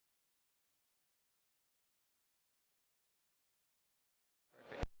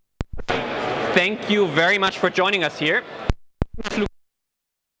Thank you very much for joining us here.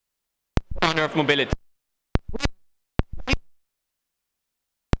 Founder of moBILLity.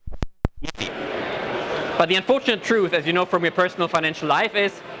 But the unfortunate truth, as you know from your personal financial life,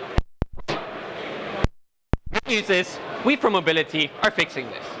 is good news is we from moBILLity are fixing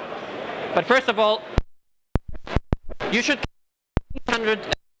this. But first of all, you should 800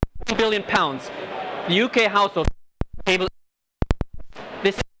 billion pounds. The UK household able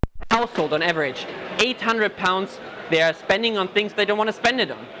this household on average, 800 pounds they are spending on things they don't want to spend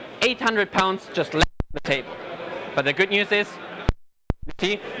it on. 800 pounds just left on the table. But the good news is,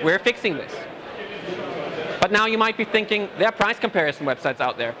 see, we're fixing this. But now you might be thinking, there are price comparison websites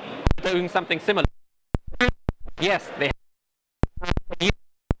out there doing something similar. Yes, they have.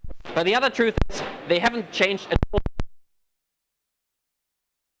 But the other truth is, they haven't changed at all.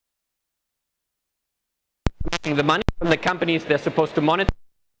 Making the money from the companies they're supposed to monitor,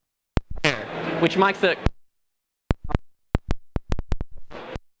 which makes the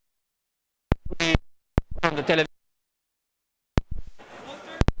on the television.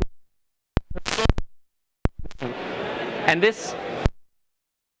 And this,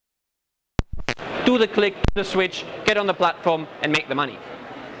 do the click, the switch, get on the platform and make the money.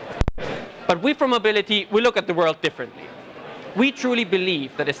 But we from moBILLity, we look at the world differently. We truly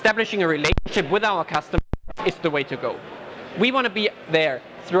believe that establishing a relationship with our customers is the way to go. We want to be there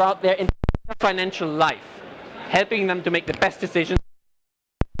throughout their entire financial life, helping them to make the best decisions.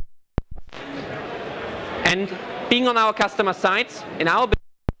 And being on our customer sites, in our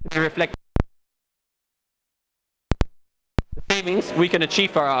business, we reflect the savings we can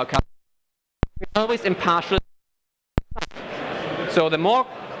achieve for our customers. We're always impartial. So the more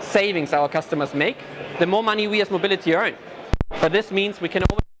savings our customers make, the more money we as moBILLity earn. But this means we can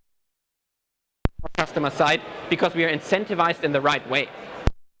always on the customer side because we are incentivized in the right way.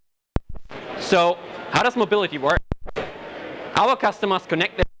 So how does moBILLity work? Our customers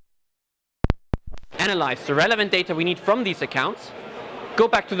connect their analyze the relevant data we need from these accounts, go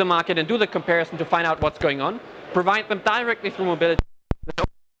back to the market and do the comparison to find out what's going on, provide them directly through moBILLity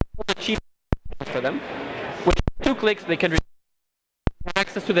the cheap for them. With 2 clicks they can have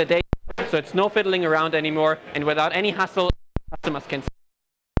access to their data, so it's no fiddling around anymore, and without any hassle, customers can.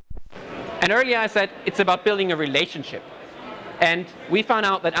 And earlier I said it's about building a relationship. And we found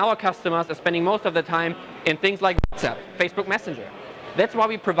out that our customers are spending most of the time in things like WhatsApp, Facebook Messenger. That's why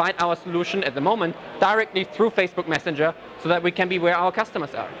we provide our solution at the moment directly through Facebook Messenger so that we can be where our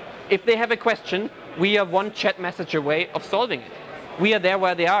customers are. If they have a question, we are one chat message away of solving it. We are there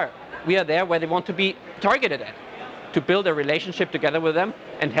where they are. We are there where they want to be targeted at, to build a relationship together with them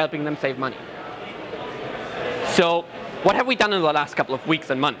and helping them save money. So what have we done in the last couple of weeks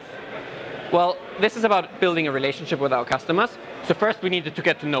and months? Well, this is about building a relationship with our customers. So first we needed to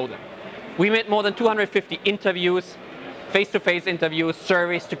get to know them. We made more than 250 interviews, face-to-face interviews,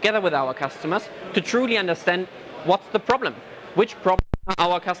 surveys together with our customers to truly understand what's the problem. Which problems are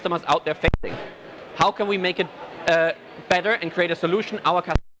our customers out there facing? How can we make it better and create a solution our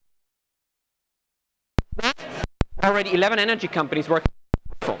customers. Already 11 energy companies working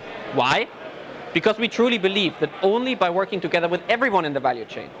on. Why? Because we truly believe that only by working together with everyone in the value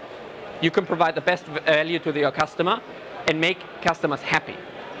chain, you can provide the best value to your customer and make customers happy.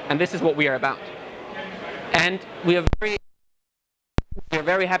 And this is what we are about. And we are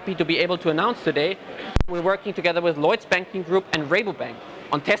very happy to be able to announce today we're working together with Lloyds Banking Group and Rabobank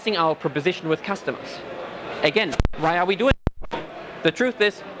on testing our proposition with customers. Again, why are we doing it? The truth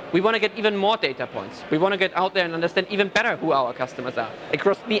is, we want to get even more data points. We want to get out there and understand even better who our customers are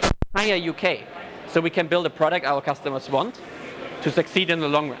across the entire UK, so we can build a product our customers want to succeed in the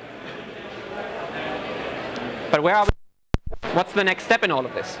long run. But where are we? What's the next step in all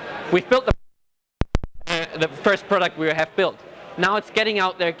of this? We've built the first product we have built. Now it's getting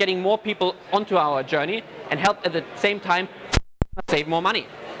out there, getting more people onto our journey, and help at the same time save more money.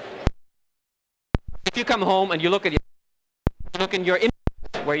 If you come home and you look in your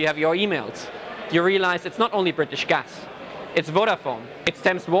inbox where you have your emails, you realize it's not only British Gas, it's Vodafone, it's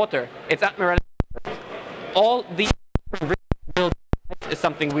Thames Water, it's Admiral. All these is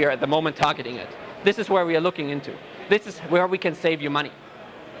something we are at the moment targeting at. This is where we are looking into. This is where we can save you money.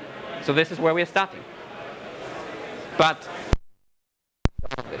 So this is where we are starting. But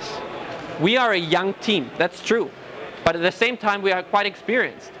we are a young team, that's true. But at the same time, we are quite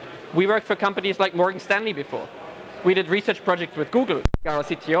experienced. We worked for companies like Morgan Stanley before. We did research projects with Google, our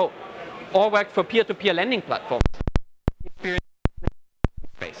CTO, or worked for peer-to-peer lending platforms.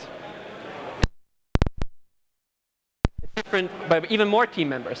 Different, but even more team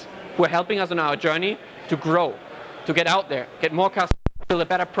members who are helping us on our journey to grow, to get out there, get more customers, build a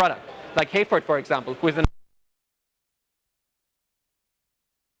better product, like Hayford, for example, who is in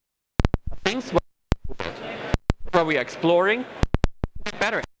things where we are exploring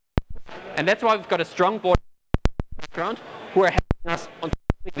better. And that's why we've got a strong board background who are helping us on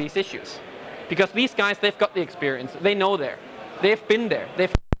these issues. Because these guys, they've got the experience. They know there. They've been there.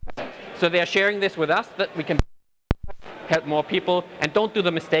 So they are sharing this with us that we can help more people and don't do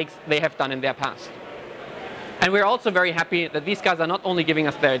the mistakes they have done in their past. And we're also very happy that these guys are not only giving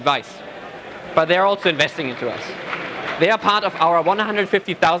us their advice, but they're also investing into us. They are part of our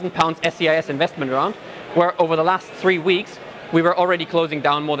 £150,000 SCIS investment round, where over the last 3 weeks, we were already closing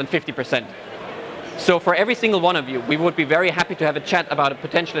down more than 50%. So for every single one of you, we would be very happy to have a chat about a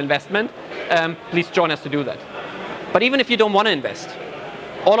potential investment. Please join us to do that. But even if you don't want to invest,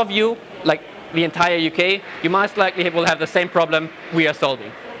 all of you, like the entire UK, you most likely will have the same problem we are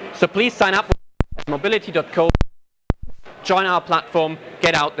solving. So please sign up at moBILLity.co, join our platform,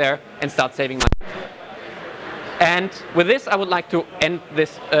 get out there, and start saving money. And with this, I would like to end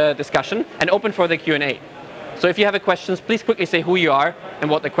this discussion and open for the Q&A. So if you have questions, please quickly say who you are and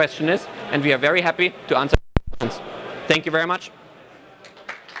what the question is, and we are very happy to answer questions. Thank you very much.